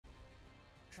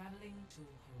Traveling to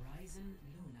Horizon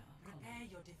Lunar. Prepare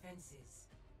your defenses.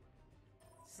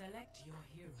 Select your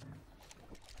hero.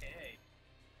 Hey.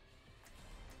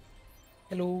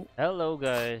 Hello. Hello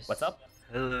guys. What's up?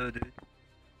 Hello, dude.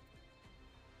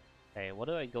 Hey, what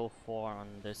do I go for on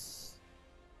this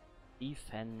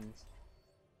defense?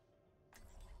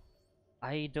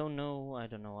 I don't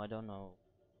know.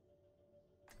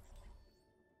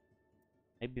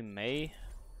 Maybe May.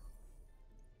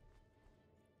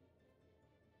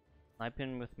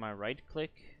 Sniping with my right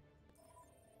click.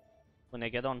 When I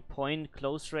get on point,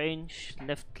 close range,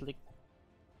 left click.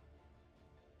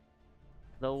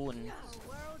 Low and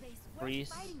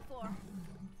freeze.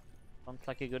 Sounds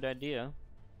like a good idea.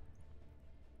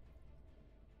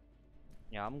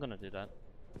 Yeah, I'm gonna do that.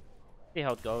 See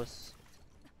how it goes.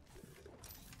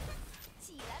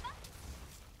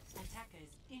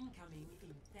 Attackers incoming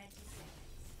in 30 seconds.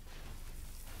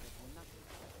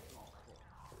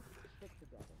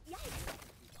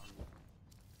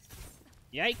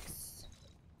 Yikes!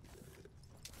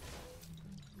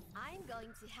 I'm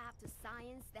going to have to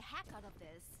science the heck out of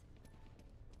this.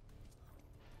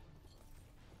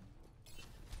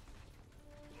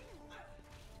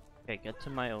 Okay, get to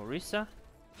my Orisa.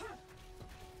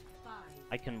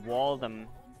 I can wall them.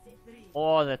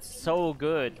 Oh, that's so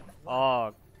good.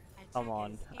 Oh, come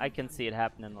on. I can see it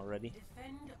happening already.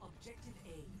 Defend objective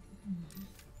A.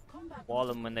 Wall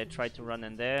them when they try to run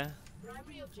in there.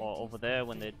 Or over there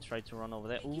when they try to run over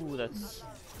there. Ooh, that's...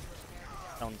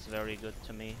 sounds very good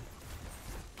to me.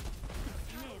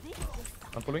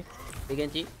 I'm pulling. Big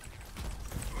NT.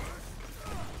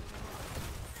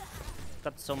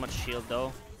 Got so much shield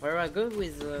though. Where I go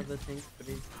with the things,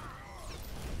 please?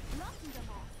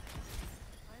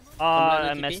 Oh,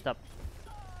 I messed up.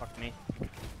 Fuck me.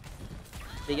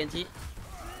 Big NT.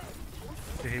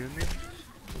 You heal me?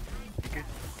 Okay.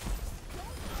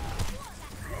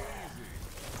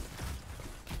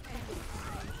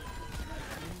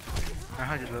 I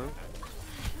had it low.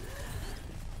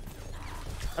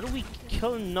 How do we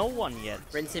kill no one yet?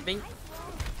 Rain sipping.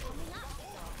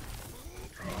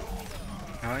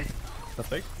 Nice. That's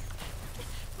fake.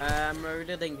 I'm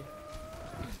reloading.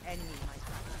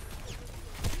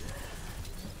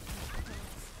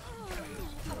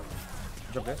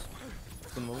 Good job, guys.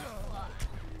 Good move.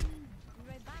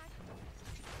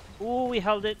 Ooh, we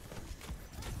held it.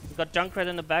 We got Junkrat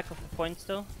in the back of the point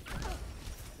still.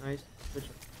 Nice. Good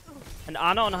job. And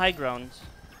Ana on high ground.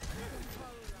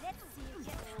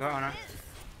 Go Ana.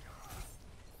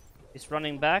 He's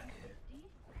running back.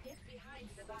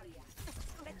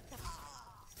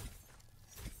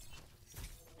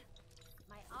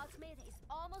 My ultimate is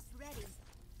almost ready.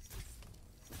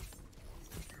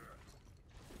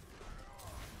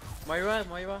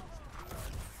 Moira.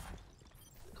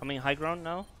 Coming high ground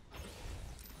now.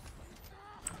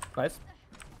 Nice.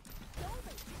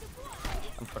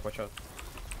 I'm stuck, watch out.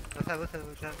 Let's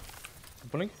have. I'm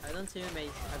pulling. I don't see you,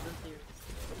 mate. I don't see you.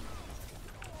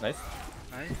 Nice.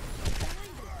 Nice.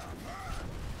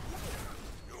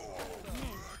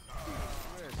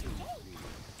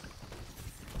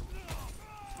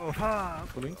 Oh fuck!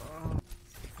 Pulling. Oh.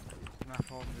 My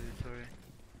fault, dude, sorry.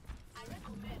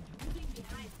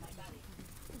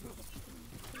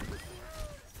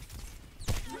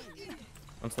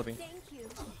 I'm slipping. Thank you.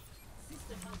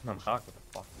 No, I'm shocked. What the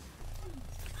fuck?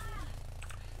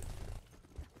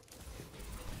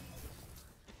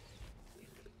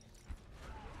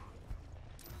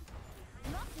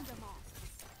 Knocking them off.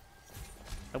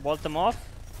 I walled them off.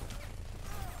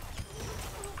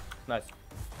 Nice.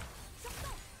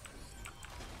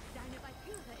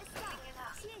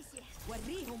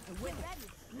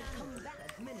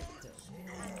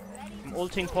 I'm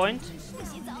ulting point.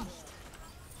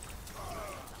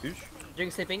 Huge.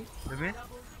 Drink sipping. With me?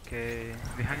 Okay,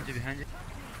 behind you.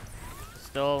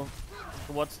 Still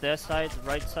towards their side,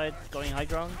 right side, going high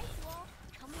ground.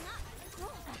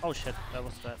 Oh shit, that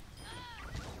was that.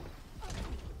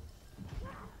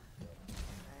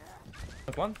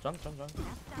 Come on, jump.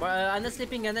 I'm not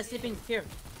sleeping here.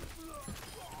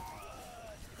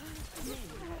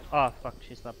 Ah, fuck,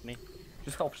 she slapped me.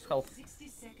 Just help. 60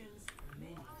 seconds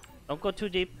remaining. Don't go too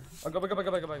deep. Oh, go back.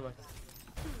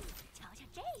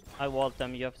 I walled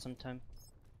them, you have some time.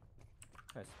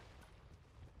 Nice.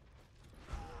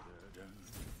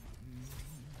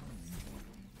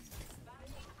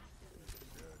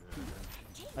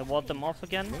 I walled them off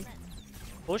again.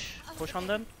 Push on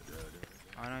them.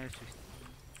 Ana is just...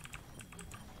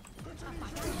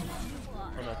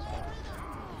 Oh, that's fine.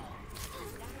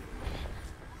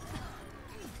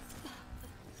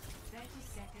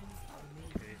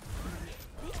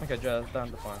 Okay, just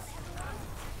down the farm.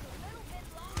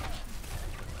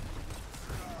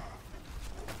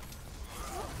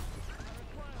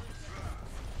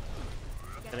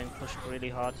 pushed really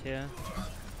hard here.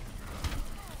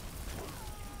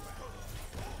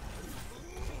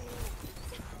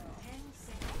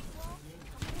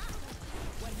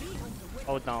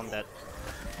 Oh, now I'm dead.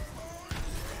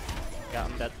 Yeah,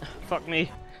 I'm dead. Fuck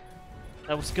me.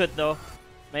 That was good though.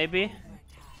 Maybe?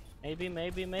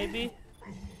 Maybe?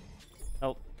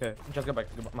 Nope. Okay, just go back.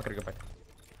 Macri, go back.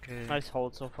 Okay. Nice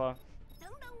hold so far. Don't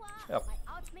know why. Yep.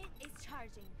 My ultimate is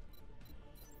charging.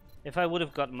 If I would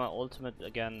have gotten my ultimate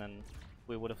again, then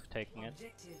we would have taken it.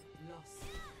 Objective lost.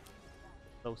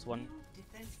 Close one. New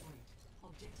defense point.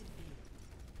 Objective B.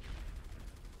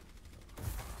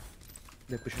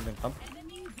 They're pushing them up.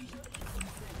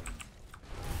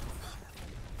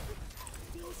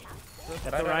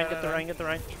 Get the Rhine, get the Rhine, get the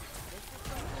Rhine.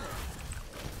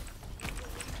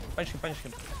 Punch him, punch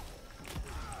him.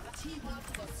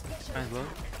 Nice low.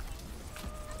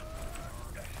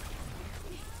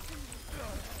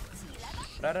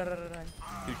 Run.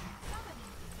 Huge.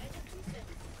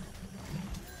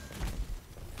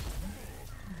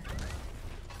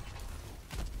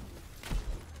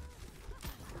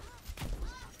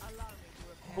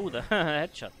 Ooh, the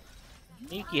headshot.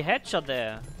 Sneaky headshot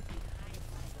there.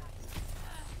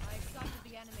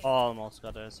 Almost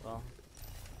got it as well.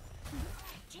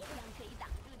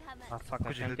 Ah, fuck,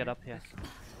 I can't get up here.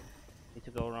 Need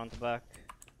to go around the back.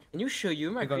 Can you show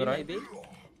you my You gonna green, run? maybe?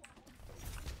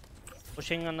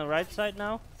 Pushing on the right side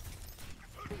now.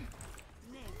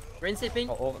 Rain sipping.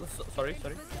 Oh, sorry.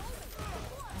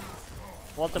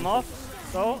 Walled them off.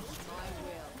 Go.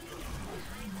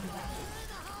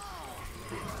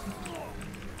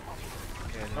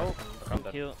 Okay, Oh, Around thank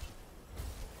that. you.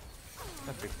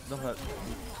 Perfect. Don't let.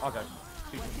 Okay.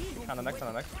 Kinda next.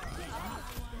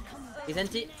 He's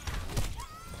empty.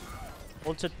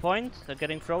 Ulted point. They're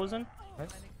getting frozen. Nice.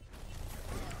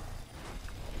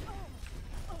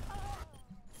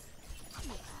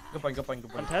 Go point.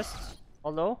 Contest.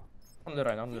 Although. On the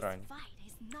Rhine. Fight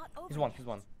is not over. He's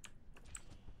one.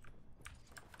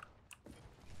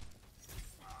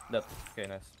 Dead. Okay,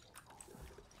 nice.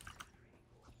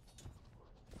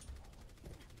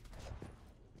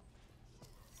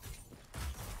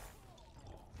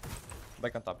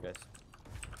 Back on top, guys.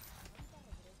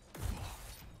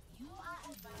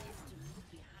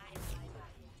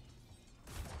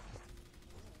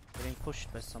 Getting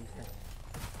pushed by something.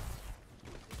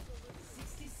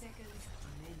 60 seconds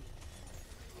remaining.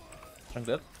 Chunk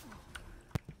dead.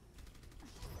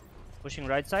 Pushing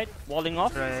right side. Walling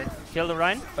off. Right. Kill the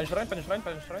Rhine. Punch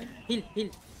Rhine. Heal.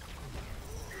 Huge.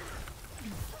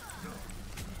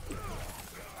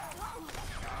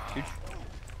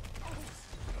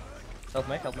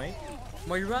 Help me.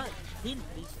 Moira, heal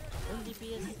please. One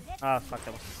DPS. Ah, fuck,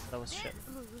 that was shit.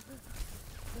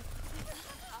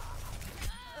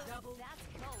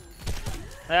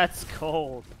 That's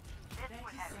cold.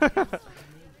 Get back.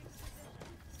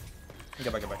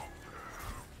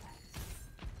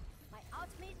 My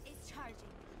ultimate is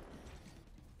charging.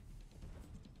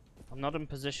 I'm not in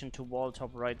position to wall top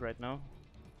right now.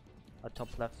 Top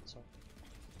left, so.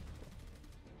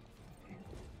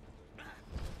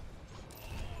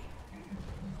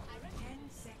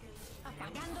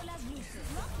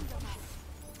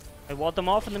 I walled them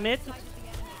off in the mid.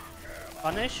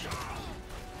 Punish.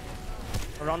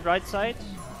 Around right side.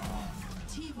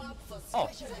 Oh,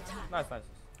 nice.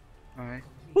 Alright.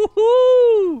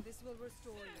 Woohoo!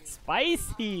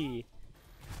 Spicy!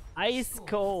 Ice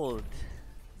cold.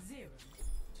 0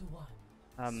 to 1.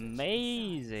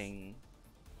 Amazing.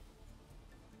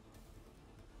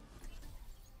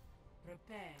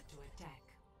 Prepare to attack.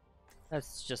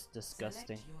 That's just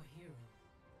disgusting. Select your hero.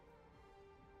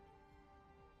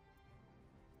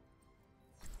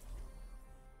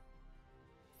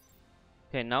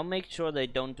 Okay, now make sure they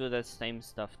don't do the same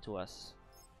stuff to us.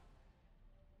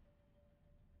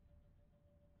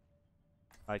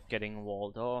 Like getting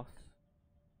walled off.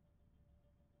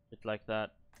 Bit like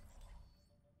that.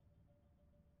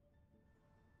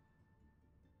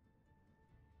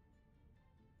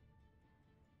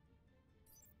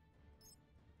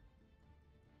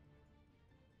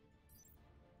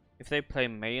 If they play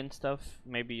Mei and stuff,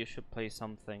 maybe you should play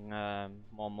something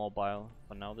more mobile.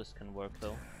 For now this can work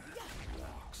though.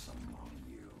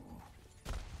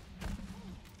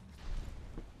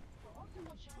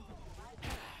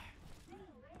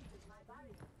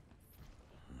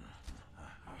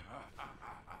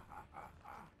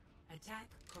 Attack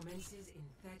commences in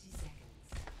 30 seconds.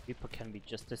 People can be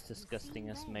just as disgusting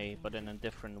as Mei, but in a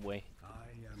different way. I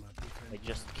am a defender. By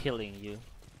just killing you.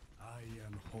 I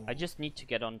am home. I just need to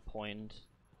get on point.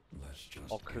 Let's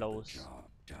just or get the close. job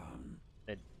done.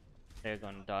 They're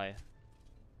gonna die.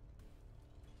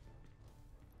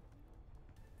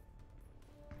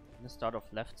 gonna start off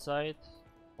left side.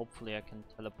 Hopefully I can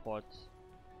teleport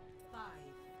 5,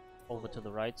 over to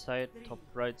the right side, top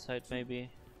right side maybe.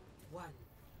 1.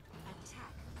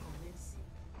 Attack commencing.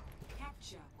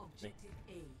 Capture objective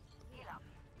A.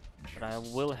 But I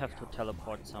will have to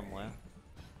teleport somewhere.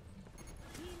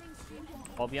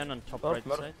 Torbjorn on top Oh, right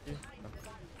murder. side. I'm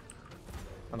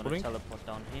I'm gonna pulling. teleport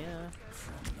down here.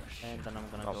 And then I'm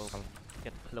gonna Oh, go come.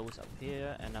 get close up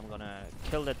here and I'm gonna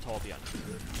kill that Torbjorn.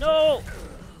 No!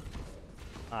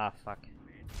 Ah, fuck.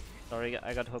 Sorry,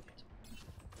 I got hooked.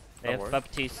 They No have worries.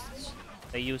 Baptiste.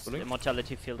 They used Pulling.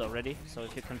 Immortality Field already, so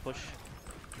if you can push.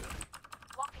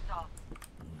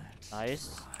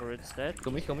 Nice. Turret's dead.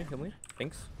 Kill me, kill me, kill me.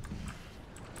 Thanks.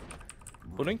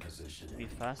 Pulling. Be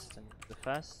fast and be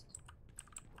fast.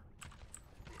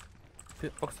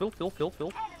 Box fill.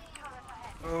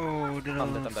 Oh, I'm dead, no.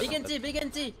 I'm dead, Big I'm dead. NT, big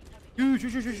NT.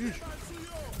 Huge.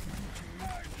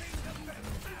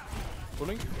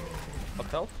 Pulling. Box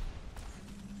health.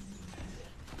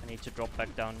 I need to drop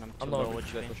back down. I'm I'm too not low you guys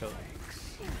HP. will show.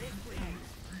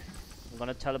 I'm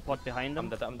gonna teleport behind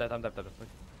them. I'm dead.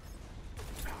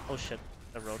 Oh shit,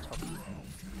 the road top.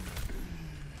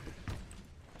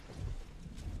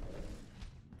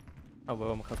 Oh, we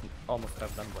almost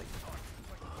have done like.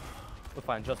 We're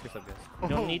fine, just because of this. You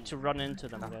don't need to run into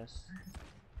them, guys.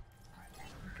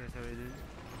 Okay, sorry, dude.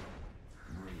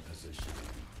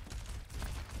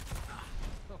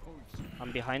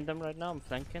 I'm behind them right now. I'm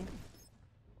flanking.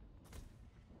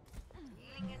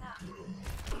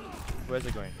 Where's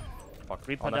it going? Fuck.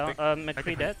 Reaper On down. epic.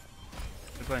 McCree dead.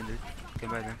 I'm fine, dude. Come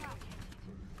by then.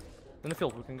 In the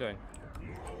field, we can go in.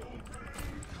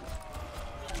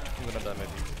 I'm gonna die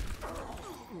maybe.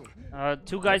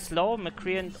 Two guys low.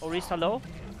 McCree and Orisa low.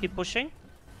 Keep pushing.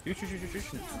 Huge.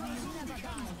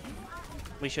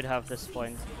 We should have this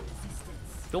point.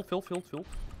 Fill.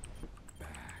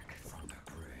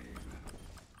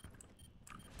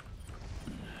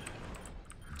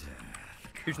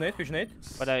 Huge nade.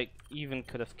 But I even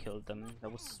could have killed them.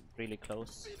 That was really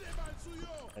close.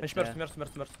 Right there.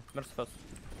 Mercy first.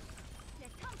 Der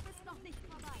Kampf ist noch nicht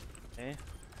vorbei. Okay.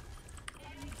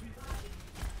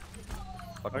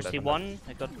 Fuck, I'm dead, RC1. I'm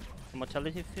I got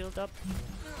Mortality Field up. dead.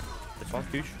 This one's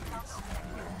huge.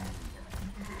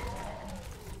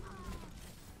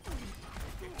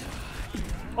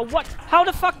 Oh what? How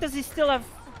the fuck does he still have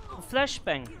a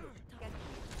flashbang?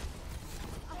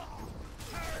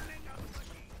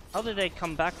 How did they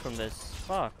come back from this?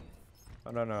 Fuck.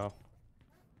 I don't know.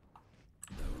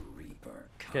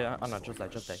 Okay, no,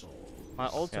 just die. My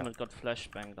ultimate got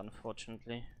flashbanged,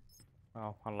 unfortunately.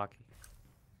 Oh, unlucky.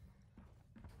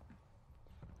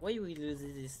 Why we lose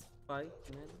this fight,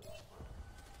 man?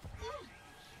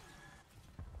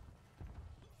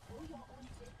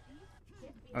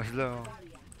 Oh, slow.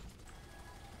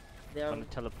 They are Gonna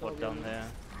teleport down there.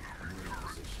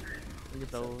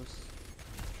 Close.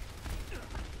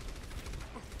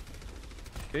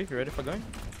 Okay, you ready for going?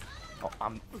 Oh,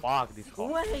 I'm fuck this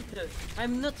hard. Wait!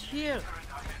 I'm not here!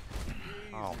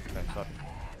 Oh, okay, sorry.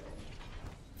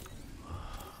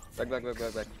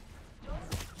 Back.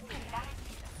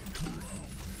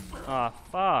 Ah,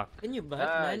 fuck. Can you back,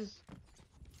 man?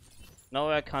 No,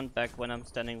 I can't back when I'm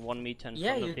standing 1 meter in Yeah,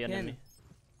 front you of the can. enemy.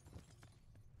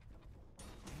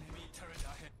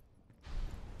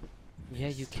 Yeah,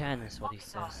 you can, is what he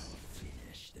says.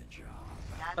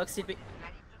 Foxy pick.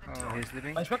 Oh, he's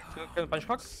sleeping. Punch back.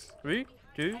 3,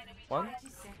 2, 1. 30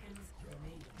 seconds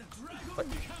remaining.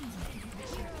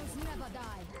 Heroes never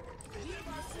die.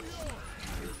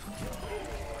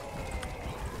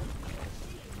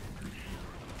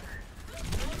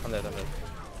 I'm dead.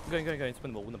 Going. It's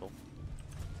winnable.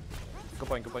 Good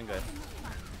point, guys.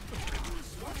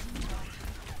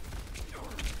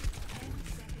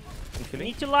 I'm You killing.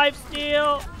 need to life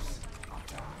steal!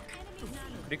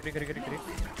 Crick.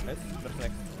 Nice. What's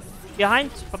next?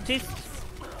 Behind, Baptiste!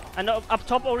 And up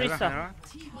top, Orisa.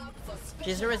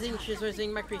 She's raising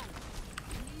McCree.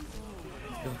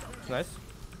 Nice.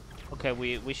 Okay,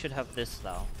 we should have this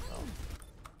now. So.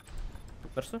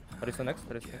 Mercy. Arisa next.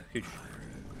 Huge.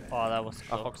 Oh, that was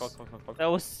Ah, close. fuck. That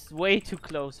was way too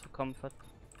close for comfort.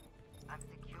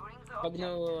 Oh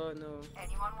no, no.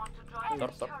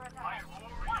 Stop.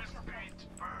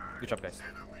 Good job, guys.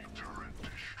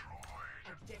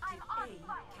 Objective A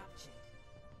captured.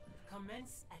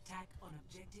 Commence attack on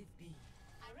objective B.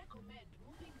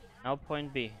 Now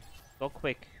point B. Go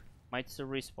quick. Might still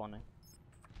respawning.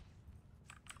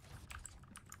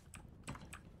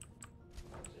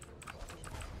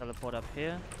 Teleport up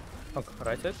here. Okay,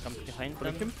 right side. Jump behind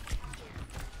Pulling them.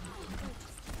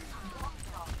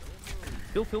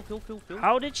 him. Fill.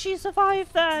 How did she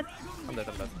survive that? I'm dead.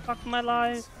 Fuck my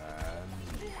life.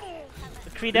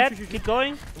 3 dead. Keep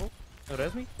going. Oh,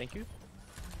 res me? Thank you.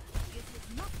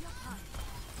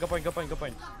 Go point, go point, go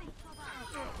point.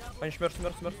 Fine, smurf.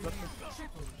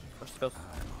 First spells.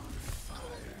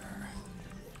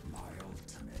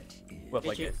 Well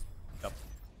played, GG. guys. Yep.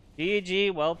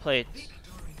 GG, well played.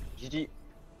 GG.